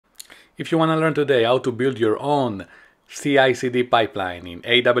If you want to learn today how to build your own CI CD pipeline in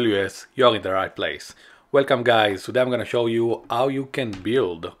AWS, you're in the right place. Welcome guys, today I'm going to show you how you can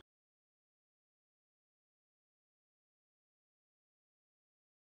build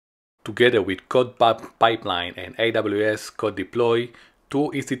together with CodePipeline and AWS CodeDeploy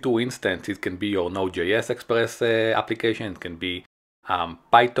two EC2 instances. It can be your Node.js Express application, it can be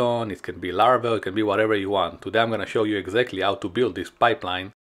Python, it can be Laravel, it can be whatever you want. Today I'm going to show you exactly how to build this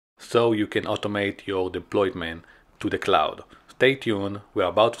pipeline so you can automate your deployment to the cloud. Stay tuned, we're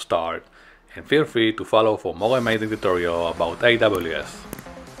about to start, and feel free to follow for more amazing tutorials about AWS.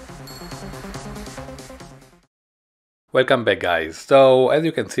 Welcome back guys. So as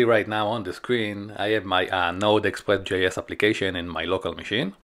you can see right now on the screen, I have my Node express.js application in my local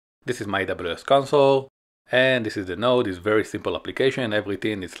machine. This is my AWS console, and this is the Node. It's a very simple application.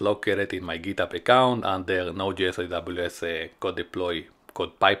 Everything is located in my GitHub account under Node.js AWS CodeDeploy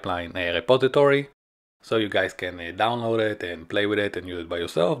CodePipeline repository. So you guys can download it and play with it and use it by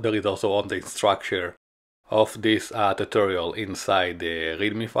yourself. There is also all the structure of this tutorial inside the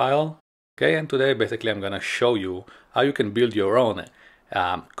README file. Okay, and today basically I'm gonna show you how you can build your own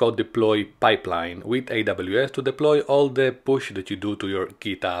CodeDeploy pipeline with AWS to deploy all the push that you do to your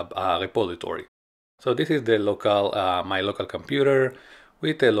GitHub repository. So this is the local, my local computer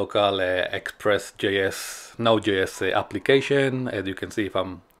with a local express.js, Node.js application. As you can see, if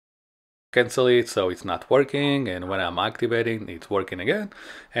I'm cancel it, so it's not working, and when I'm activating, it's working again.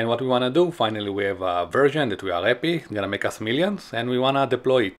 And what we want to do, finally we have a version that we are happy, it's gonna make us millions, and we want to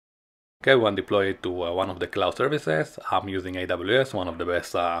deploy it. Okay, we want to deploy it to one of the cloud services. I'm using AWS, one of the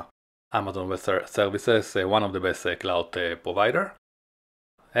best Amazon Web Services, one of the best cloud provider.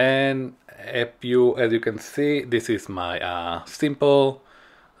 And as you can see, this is my simple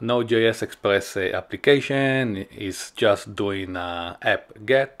Node.js Express application. It's just doing app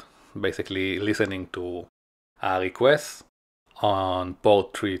get, basically listening to requests on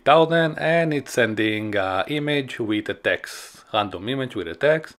port 3000, and it's sending image with a text, random image with a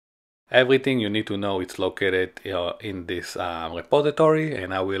text. Everything you need to know is located in this repository,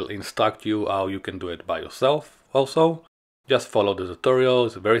 and I will instruct you how you can do it by yourself also. Just follow the tutorial.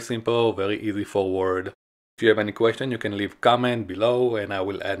 It's very simple, very easy forward. If you have any question, you can leave comment below and I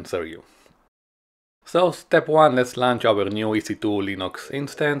will answer you. So step one, let's launch our new EC2 Linux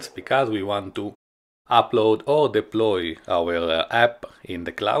instance because we want to upload or deploy our app in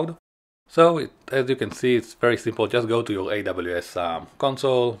the cloud. So as you can see, it's very simple. Just go to your AWS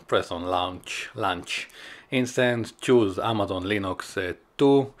console, press on launch instance, choose Amazon Linux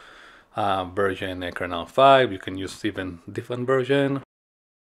 2, version kernel 5. You can use even different version.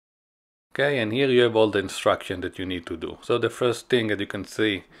 Okay, and here you have all the instructions that you need to do. So the first thing that you can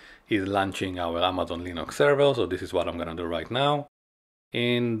see is launching our Amazon Linux server. So this is what I'm gonna do right now.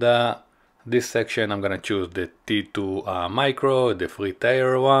 In this section, I'm gonna choose the T2 micro, the free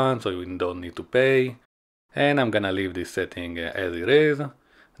tier one, so you don't need to pay. And I'm gonna leave this setting as it is.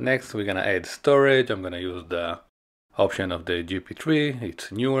 Next, we're gonna add storage. I'm gonna use the option of the GP3.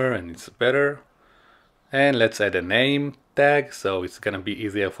 It's newer and it's better. And let's add a name tag, so it's gonna be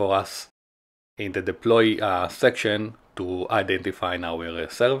easier for us in the deploy section to identify our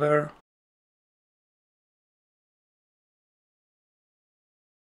server.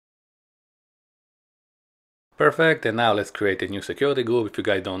 Perfect, and now let's create a new security group. If you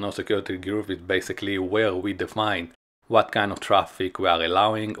guys don't know, security group is basically where we define what kind of traffic we are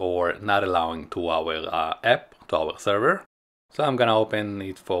allowing or not allowing to our app, to our server. So I'm gonna open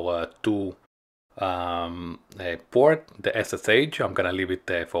it for two port, the SSH. I'm gonna leave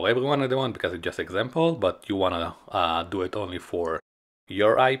it for everyone at the one because it's just example, but you wanna do it only for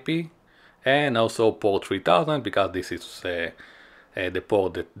your IP. And also port 3000 because this is the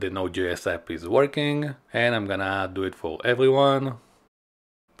port that the Node.js app is working, and I'm gonna do it for everyone.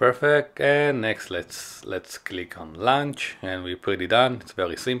 Perfect. And next let's click on launch, and we're pretty done. It's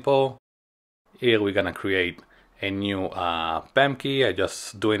very simple. Here we're gonna create a new PAM key. I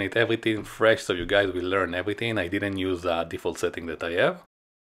just doing it everything fresh so you guys will learn everything. I didn't use the default setting that I have.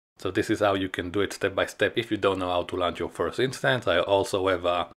 So this is how you can do it step by step if you don't know how to launch your first instance. I also have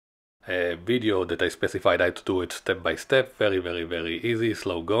a video that I specified how to do it step by step. Very easy,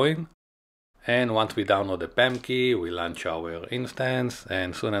 slow going. And once we download the PAM key, we launch our instance,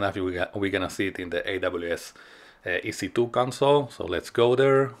 and soon enough we're gonna see it in the AWS EC2 console. So let's go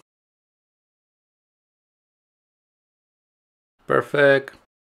there. Perfect.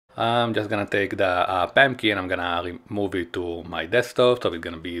 I'm just gonna take the PAM key and I'm gonna move it to my desktop so it's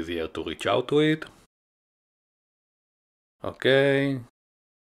gonna be easier to reach out to it. Okay.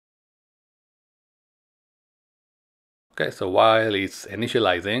 Okay, so while it's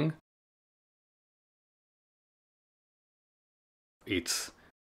initializing, it's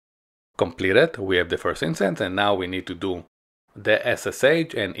completed. We have the first instance, and now we need to do the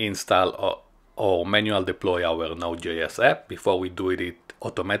SSH and install or manual deploy our Node.js app before we do it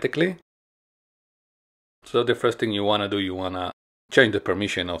automatically. So the first thing you want to do, you want to change the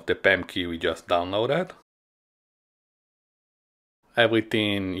permission of the PEM key we just downloaded.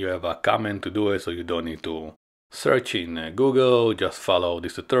 Everything, you have a command to do it, so you don't need to search in Google, just follow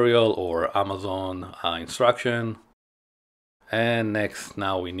this tutorial or Amazon instruction. And next,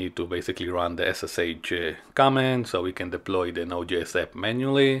 now we need to basically run the SSH command so we can deploy the Node.js app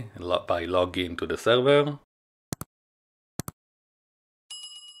manually by logging to the server.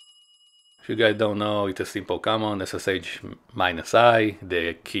 If you guys don't know, it's a simple command, SSH-i,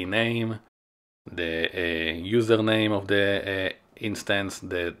 the key name, the username of the instance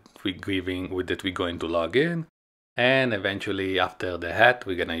that we're going to log in, and eventually after the hat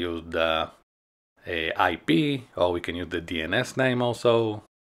we're gonna use the IP, or we can use the DNS name also.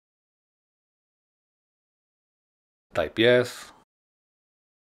 Type yes.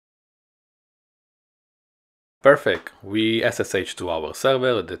 Perfect. We SSH to our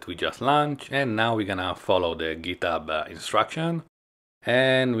server that we just launched, and now we're gonna follow the GitHub instruction,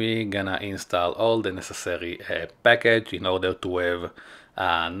 and we're gonna install all the necessary package in order to have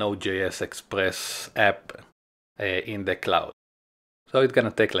a Node.js Express app in the cloud. So it's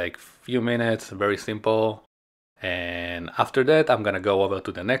gonna take like few minutes, very simple. And after that, I'm gonna go over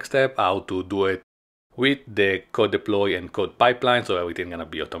to the next step, how to do it with the CodeDeploy and CodePipeline, so everything gonna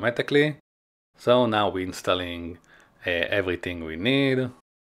be automatically. So now we're installing everything we need.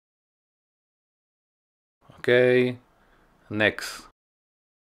 Okay, next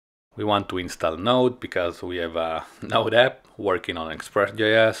we want to install Node because we have a Node app working on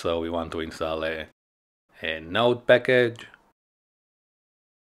express.js, so we want to install a Node package.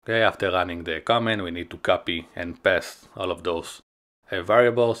 Okay, after running the command, we need to copy and paste all of those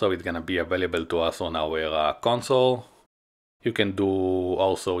variables, so it's gonna be available to us on our console. You can do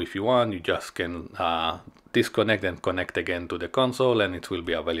also, if you want, you just can disconnect and connect again to the console, and it will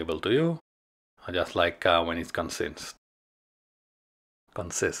be available to you, just like when it consists.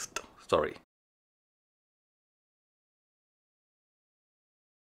 Sorry.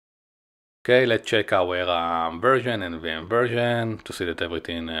 Okay, let's check our version and VM version to see that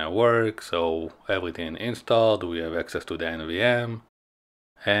everything works. So everything installed, we have access to the NVM,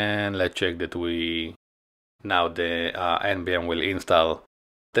 and let's check that now the NVM will install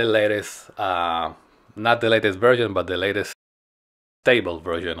the latest, not the latest version, but the latest stable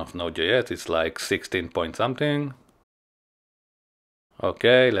version of Node.js. It's like 16 point something.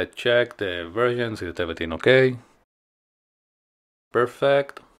 Okay, let's check the versions. Is everything okay?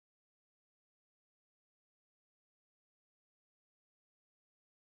 Perfect.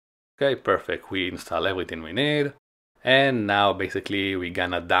 Okay, perfect. We install everything we need. And now basically we're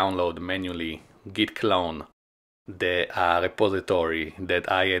gonna download manually git clone the repository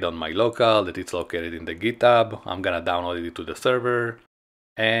that I had on my local, that it's located in the GitHub. I'm gonna download it to the server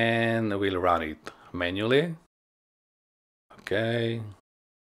and we'll run it manually. Okay.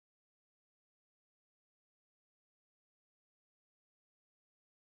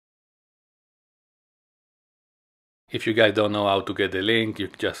 If you guys don't know how to get the link, you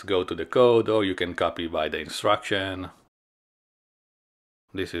just go to the code, or you can copy by the instruction.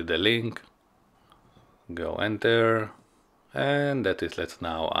 This is the link. Go enter, and that is, let's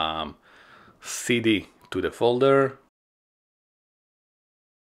now cd to the folder.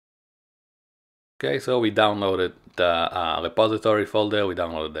 Okay, so we downloaded the repository folder, we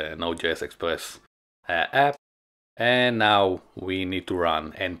downloaded the Node.js Express app, and now we need to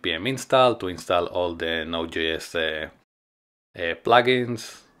run npm install to install all the Node.js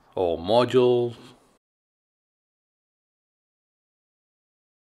plugins or modules.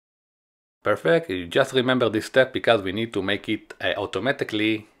 Perfect. You just remember this step because we need to make it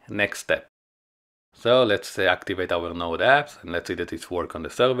automatically next step. So let's activate our Node apps and let's see that it's work on the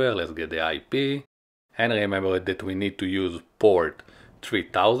server. Let's get the IP, and remember that we need to use port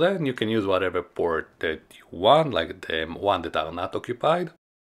 3000. You can use whatever port that you want, like the one that are not occupied.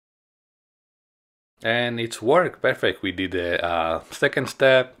 And it's worked perfect. We did a second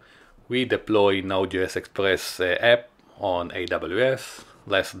step. We deploy Node.js Express app on AWS,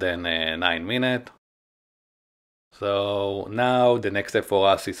 less than 9 minutes. So now the next step for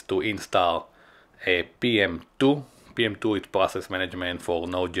us is to install a PM2. PM2 is process management for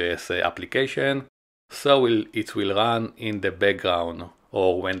Node.js application. So it will run in the background,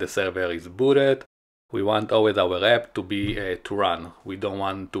 or when the server is booted. We want always our app to be to run. We don't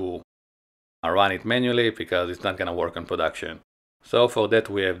want to run it manually because it's not gonna work on production. So for that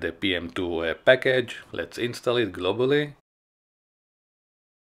we have the PM2 package. Let's install it globally.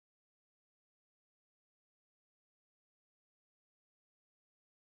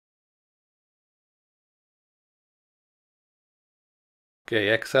 Okay,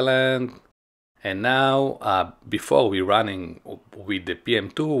 excellent. And now, before we running with the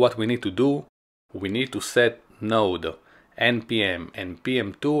PM2, what we need to do, we need to set node, npm, and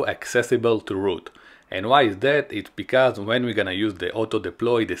PM2 accessible to root. And why is that? It's because when we're gonna use the auto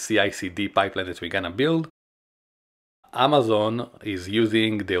deploy, the CI CD pipeline that we're gonna build, Amazon is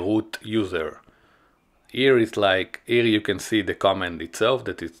using the root user. Here you can see the command itself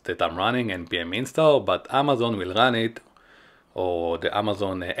that I'm running, npm install, but Amazon will run it, or the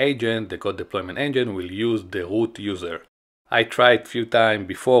Amazon agent, the code deployment engine, will use the root user. I tried a few times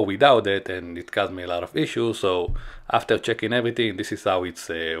before without it, and it caused me a lot of issues. So after checking everything, this is how it's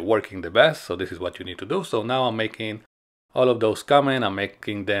working the best. So this is what you need to do. So now I'm making all of those commands, I'm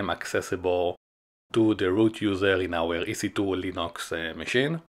making them accessible to the root user in our EC2 Linux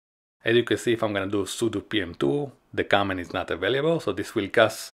machine. As you can see, if I'm going to do sudo pm2, the command is not available. So this will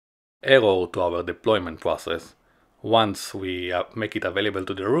cause error to our deployment process. Once we make it available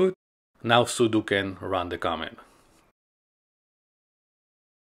to the root, now sudo can run the command.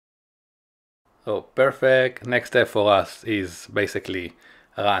 So perfect. Next step for us is basically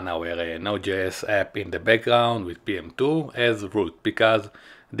run our Node.js app in the background with PM2 as root, because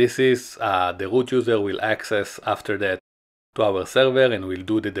this is the root user will access after that to our server and will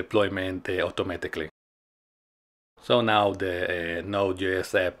do the deployment automatically. So now the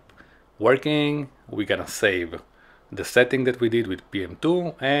Node.js app working, we're gonna save the setting that we did with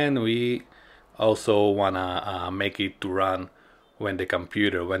PM2, and we also wanna make it to run when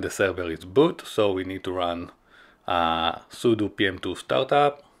the server is boot. So we need to run sudo pm2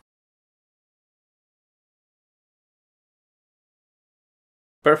 startup.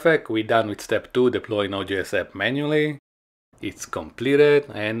 Perfect, we're done with step 2, deploy Node.js app manually. It's completed,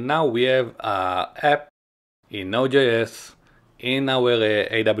 and now we have an app in Node.js in our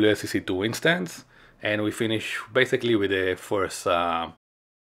AWS EC2 instance, and we finish basically with the first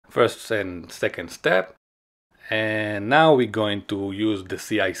and second step. And now we're going to use the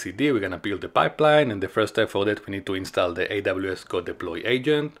CI CD. We're going to build the pipeline, and the first step for that, we need to install the AWS CodeDeploy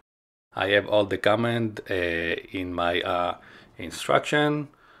agent. I have all the command in my instruction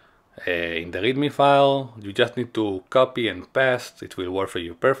in the README file. You just need to copy and paste. It will work for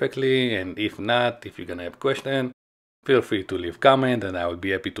you perfectly. And if not, if you're going to have question, feel free to leave comment, and I will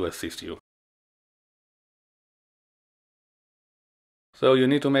be happy to assist you. So you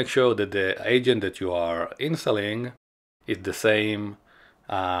need to make sure that the agent that you are installing is the same,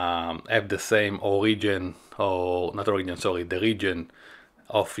 have the same origin, or not origin, sorry, the region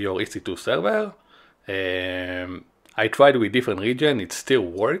of your EC2 server. I tried with different region, it still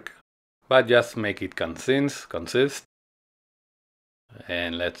work, but just make it consist.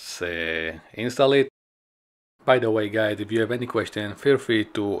 And let's install it. By the way, guys, if you have any question, feel free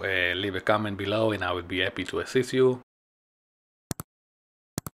to leave a comment below, and I will be happy to assist you.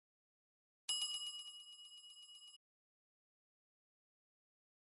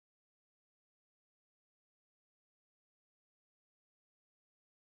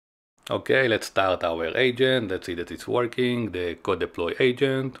 Okay, let's start our agent. Let's see that it's working, the CodeDeploy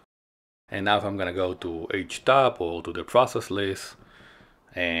agent. And now if I'm gonna go to htop or to the process list,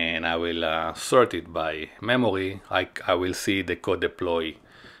 and I will sort it by memory, I will see the CodeDeploy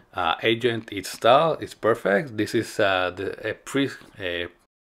agent installed. It's perfect. This is a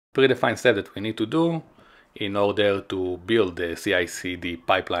predefined step that we need to do in order to build the CI CD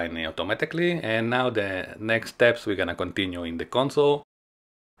pipeline automatically. And now the next steps, we're gonna continue in the console.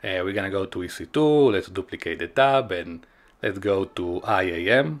 We're gonna go to EC2, let's duplicate the tab, and let's go to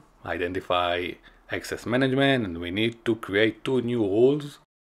IAM, Identify Access Management, and we need to create 2 new rules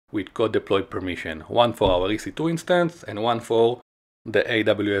with code deploy permission, one for our EC2 instance and one for the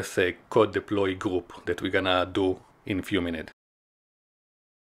AWS code deploy group that we're gonna do in a few minutes.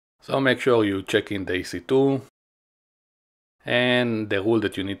 So make sure you check in the EC2, and the rule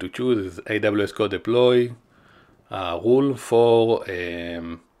that you need to choose is AWS code deploy rule for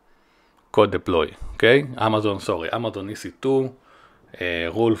code deploy. Okay, Amazon EC2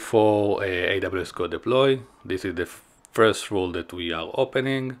 rule for AWS code deploy. This is the first rule that we are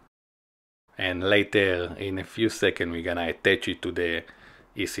opening, and later in a few seconds we're gonna attach it to the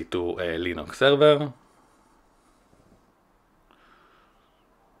EC2 Linux server.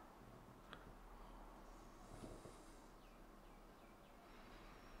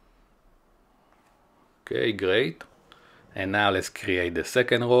 Okay, great. And now let's create the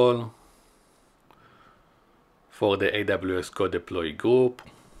second role for the AWS CodeDeploy group.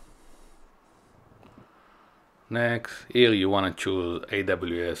 Next, here you want to choose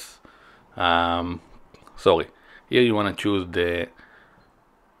AWS, here you want to choose the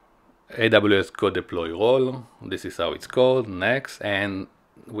AWS CodeDeploy role. This is how it's called. Next, and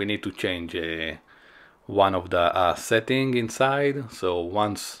we need to change one of the setting inside. So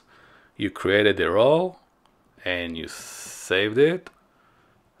once you created the role and you saved it,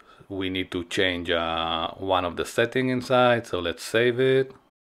 we need to change one of the setting inside. So let's save it.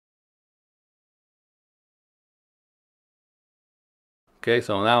 Okay,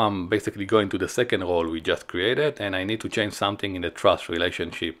 so now I'm basically going to the second role we just created, and I need to change something in the trust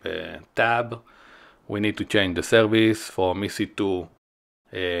relationship tab. We need to change the service from EC2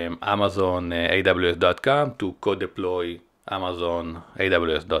 Amazon AWS.com to CodeDeploy Amazon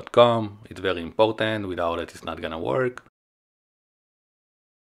AWS.com. It's very important. Without it, it's not gonna work.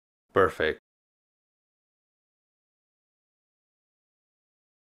 Perfect.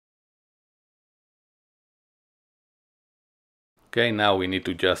 Okay, now we need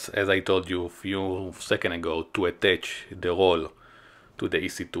to just, as I told you a few seconds ago, to attach the role to the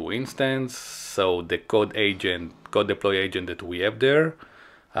EC2 instance. So the code deploy agent that we have there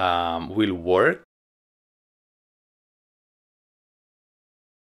will work.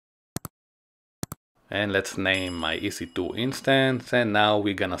 And let's name my EC2 instance. And now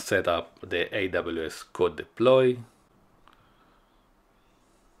we're gonna set up the AWS CodeDeploy.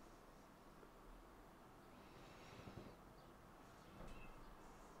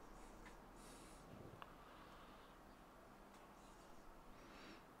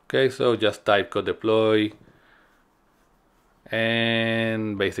 Okay, so just type CodeDeploy,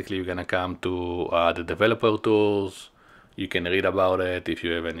 and basically you're gonna come to the developer tools. You can read about it if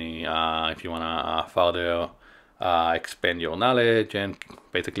you have any, if you wanna further expand your knowledge, and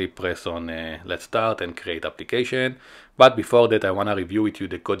basically press on let's start and create application. But before that, I wanna review with you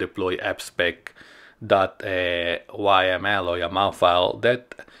the CodeDeploy appspec.yml or YAML file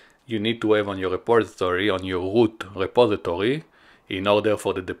that you need to have on your repository, on your root repository, in order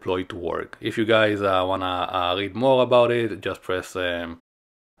for the deploy to work. If you guys wanna read more about it, just press,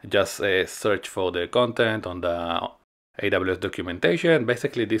 search for the content on the AWS documentation.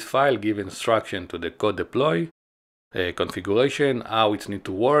 Basically, this file gives instruction to the code deploy configuration, how it needs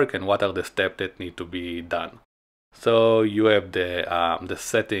to work, and what are the steps that need to be done. So you have the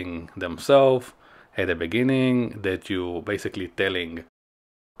setting themselves at the beginning that you basically telling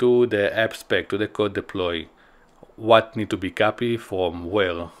to the appspec, to the code deploy, what need to be copied from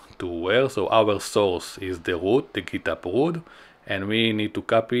where to where. So our source is the root, the GitHub root, and we need to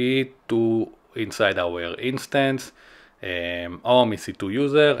copy it to inside our instance, home EC2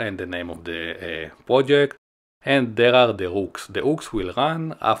 user, and the name of the project. And there are the hooks. The hooks will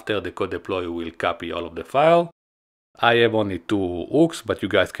run after the code deploy will copy all of the file. I have only 2 hooks, but you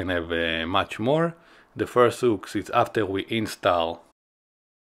guys can have much more. The first hooks is after we install.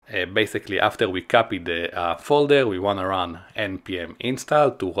 Basically, after we copy the folder, we want to run npm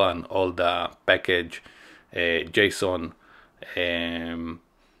install to run all the package JSON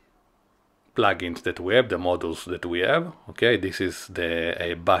plugins that we have, the modules that we have. Okay, this is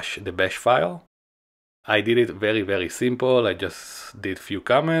the bash file. I did it very simple. I just did few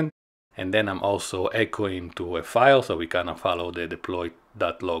comments, and then I'm also echoing to a file, so we kind of follow the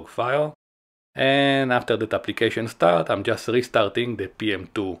deploy.log file. And after that application start, I'm just restarting the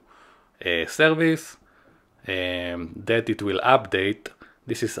PM2 service, that it will update.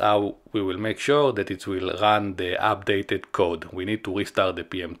 This is how we will make sure that it will run the updated code. We need to restart the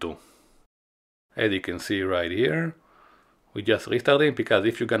PM2. As you can see right here, we just restarted, because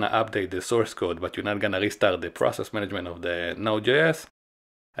if you're gonna update the source code but you're not gonna restart the process management of the Node.js,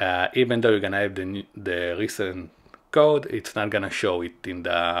 even though you're gonna have the recent code, it's not gonna show it in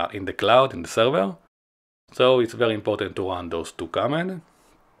the cloud, in the server. So it's very important to run those 2 commands.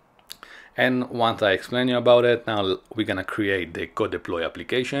 And once I explain you about it, now we're gonna create the code deploy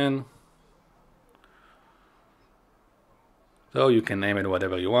application. So you can name it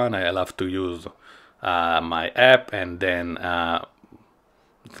whatever you want. I love to use my app, and then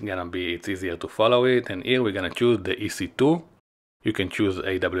it's easier to follow it. And here we're gonna choose the EC2. You can choose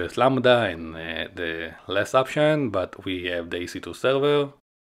AWS Lambda and the less option, but we have the EC2 server.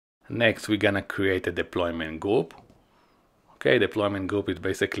 Next, we're gonna create a deployment group. Okay, deployment group is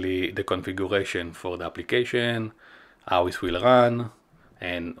basically the configuration for the application, how it will run,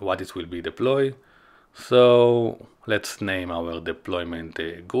 and what it will be deployed. So let's name our deployment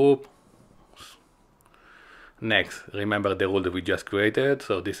group. Next, remember the rule that we just created.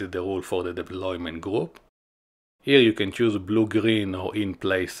 So this is the rule for the deployment group. Here you can choose blue, green, or in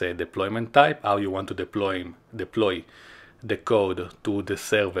place deployment type, how you want to deploy the code to the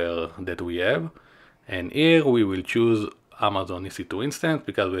server that we have. And here we will choose Amazon EC2 instance,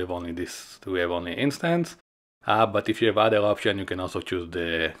 because we have only instance. But if you have other option, you can also choose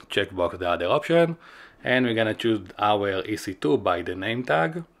the checkbox, the other option. And we're gonna choose our EC2 by the name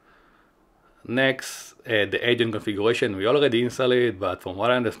tag. Next, the agent configuration, we already installed it, but from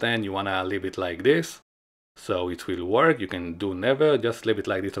what I understand, you wanna leave it like this. So it will work. You can do never, just leave it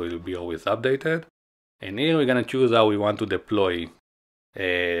like this so it will be always updated. And here we're gonna choose how we want to deploy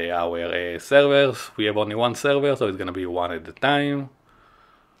our servers. We have only one server, so it's gonna be one at a time.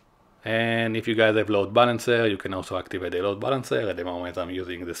 And if you guys have load balancer, you can also activate the load balancer. At the moment I'm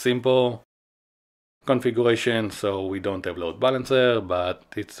using the simple configuration, so we don't have load balancer, but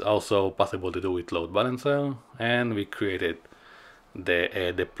it's also possible to do with load balancer. And we created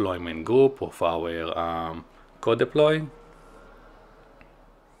the deployment group of our CodeDeploy.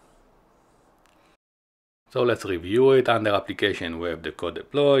 So let's review it. Under application we have the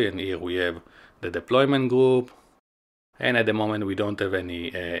CodeDeploy, and here we have the deployment group. And at the moment we don't have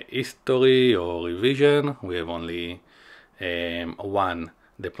any history or revision. We have only one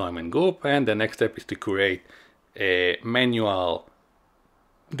deployment group, and the next step is to create a manual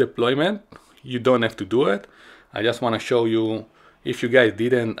deployment. You don't have to do it. I just want to show you, if you guys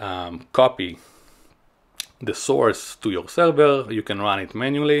didn't copy the source to your server, you can run it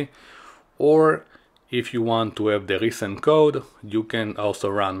manually, or if you want to have the recent code, you can also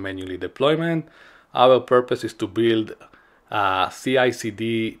run manually deployment. Our purpose is to build a CI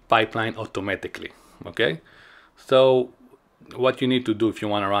CD pipeline automatically, okay? So what you need to do if you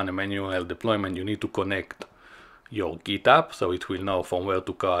want to run a manual deployment, you need to connect your GitHub, so it will know from where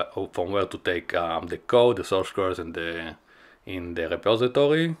to take the code, the source code, and in the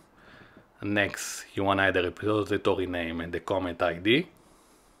repository. Next, you want to add the repository name and the commit ID.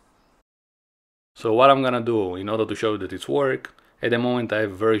 So what I'm gonna do in order to show you that it's work, at the moment I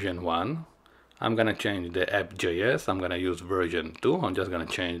have version 1. I'm gonna change the app.js. I'm gonna use version 2. I'm just gonna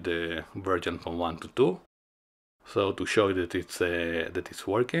change the version from 1 to 2. So to show you that it's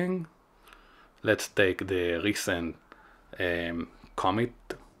working, let's take the recent commit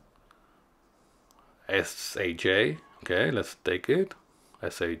SAJ. Okay, let's take it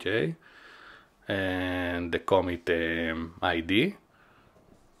SAJ and the commit ID.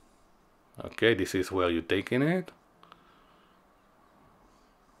 Okay, this is where you're taking it.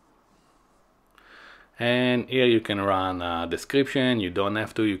 And here you can run a description. You don't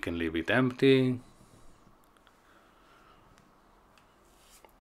have to, you can leave it empty.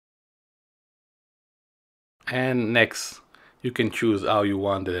 And next, you can choose how you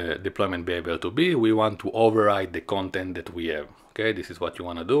want the deployment behavior to be. We want to override the content that we have. Okay, this is what you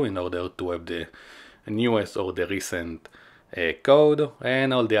want to do in order to have the newest or the recent code,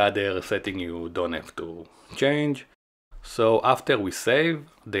 and all the other settings you don't have to change. So after we save,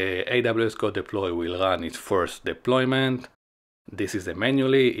 the AWS CodeDeploy will run its first deployment. This is a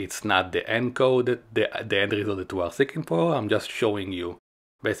manually, it's not the end code, the end result that we are seeking for. I'm just showing you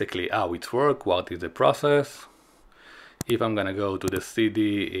basically how it works, what is the process. If I'm gonna go to the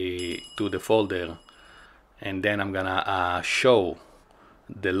CD, to the folder, and then I'm gonna show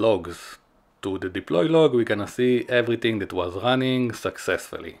the logs to the deploy log, we're gonna see everything that was running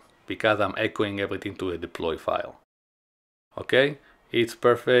successfully because I'm echoing everything to a deploy file. Okay, it's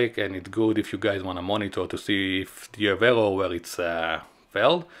perfect, and it's good if you guys want to monitor to see if you have error where it's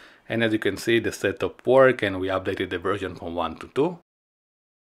failed. And as you can see, the setup worked, and we updated the version from 1 to 2.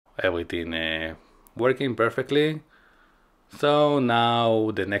 Everything working perfectly. So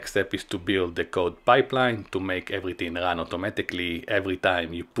now the next step is to build the code pipeline to make everything run automatically. Every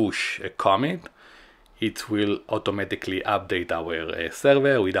time you push a commit, it will automatically update our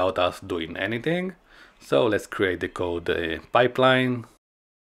server without us doing anything. So let's create the code pipeline.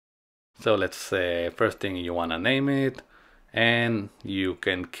 So let's first thing you want to name it, and you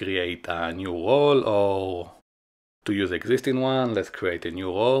can create a new role, or to use existing one, let's create a new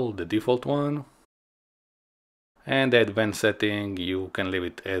role, the default one. And the advanced setting, you can leave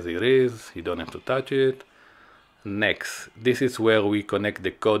it as it is, you don't have to touch it. Next, this is where we connect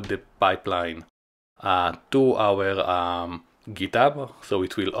the code pipeline to our GitHub, so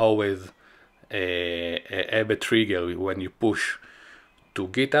it will always have a trigger. When you push to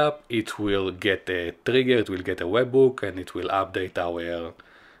GitHub, it will get a trigger, it will get a webhook, and it will update our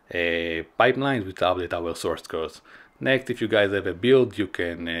pipeline, it will update our source codes. Next, if you guys have a build, you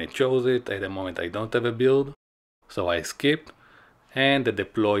can choose it. At the moment I don't have a build, so I skip. And the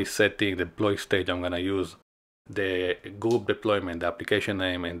deploy setting, the deploy stage, I'm gonna use the group deployment, the application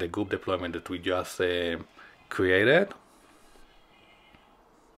name, and the group deployment that we just created.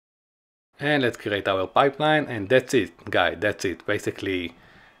 And let's create our pipeline, and that's it, guys. That's it. Basically,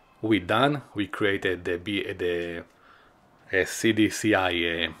 we're done. We created the CD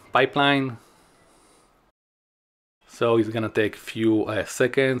CI pipeline. So it's gonna take a few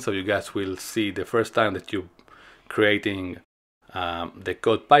seconds, so you guys will see the first time that you're creating the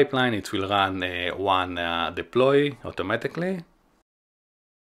code pipeline, it will run one deploy automatically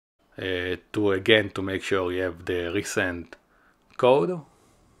to make sure you have the recent code.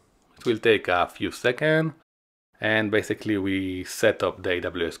 It will take a few seconds, and basically we set up the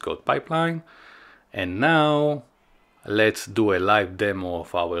AWS CodePipeline. And now let's do a live demo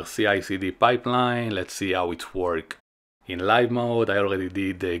of our CI CD pipeline. Let's see how it works in live mode. I already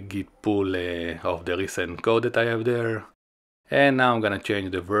did the git pull of the recent code that I have there. And now I'm gonna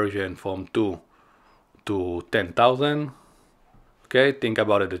change the version from 2 to 10,000. Okay, think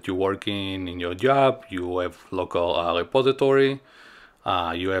about it that you're working in your job, you have local repository,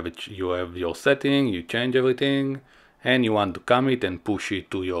 you have your setting, you change everything, and you want to commit and push it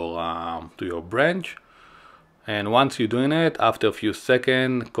to your branch. And once you're doing it, after a few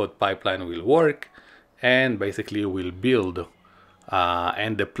seconds, CodePipeline will work and basically will build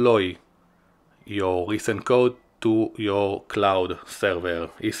and deploy your recent code to your cloud server,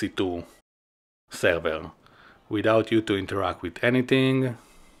 EC2 server, without you to interact with anything.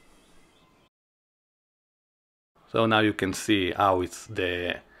 So now you can see how it's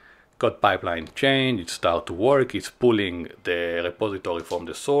the code pipeline change, it starts to work, it's pulling the repository from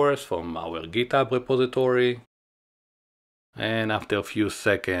the source, from our GitHub repository. And after a few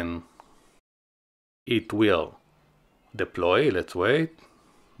seconds, it will deploy. Let's wait.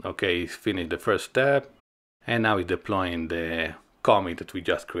 Okay, it's finished the first step. And now it's deploying the commit that we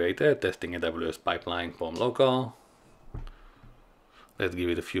just created, testing AWS pipeline from local. Let's give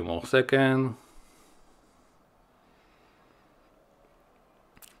it a few more seconds.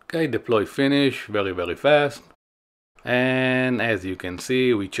 Okay, deploy finish, very fast. And as you can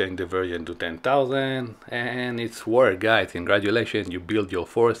see, we changed the version to 10,000 and it's worked, guys. Congratulations, you built your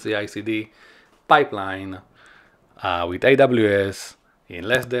first CI CD pipeline with AWS in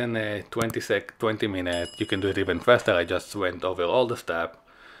less than 20 minutes. You can do it even faster. I just went over all the steps.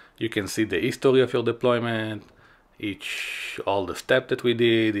 You can see the history of your deployment, all the steps that we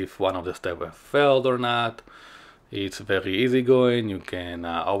did, if one of the steps have failed or not. It's very easy going. You can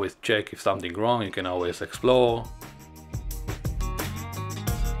always check if something wrong. You can always explore.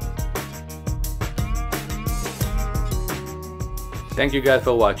 Thank you guys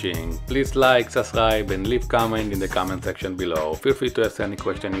for watching. Please like, subscribe, and leave comment in the comment section below. Feel free to ask any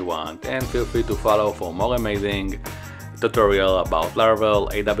question you want, and feel free to follow for more amazing tutorial about Laravel,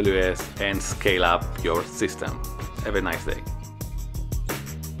 AWS, and scale up your system. Have a nice day.